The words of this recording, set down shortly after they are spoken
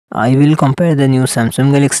I will compare the new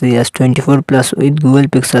Samsung Galaxy S24 Plus with Google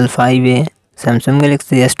Pixel 5a. Samsung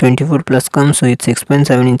Galaxy S24 Plus comes with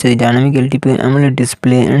 6.7 inches dynamic LTP AMOLED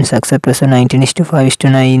display and success ratio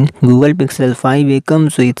 19:5:9. Google Pixel 5a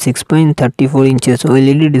comes with 6.34 inches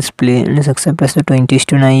OLED display and success ratio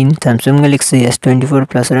 20:9. Samsung Galaxy S24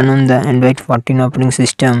 Plus run on the Android 14 operating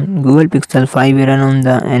system. Google Pixel 5a run on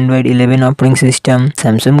the Android 11 operating system.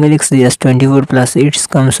 Samsung Galaxy S24 Plus it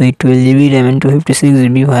comes with 12GB RAM and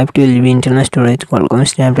 256GB 512GB internal storage, Qualcomm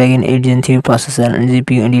Snapdragon 8 Gen 3 processor and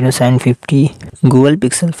GPU Adreno 750. Google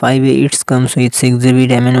Pixel 5a it comes with 6GB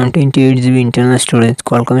RAM and 128GB internal storage,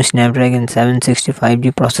 Qualcomm Snapdragon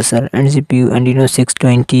 765G processor and GPU Adreno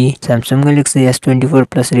 620. Samsung Galaxy S24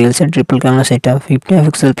 Plus real set triple camera setup,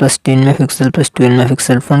 50MP plus 10MP plus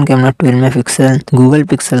 12MP front camera 12MP. Google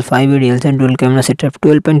Pixel 5a real set dual camera setup,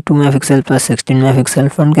 12.2MP plus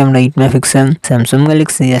 16MP front camera 8MP. Samsung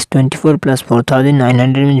Galaxy S24 Plus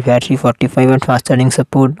 4900mAh battery, 45W fast charging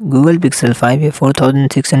support. Google Pixel 5a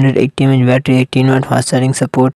 4680mAh battery, 18W fast charging support.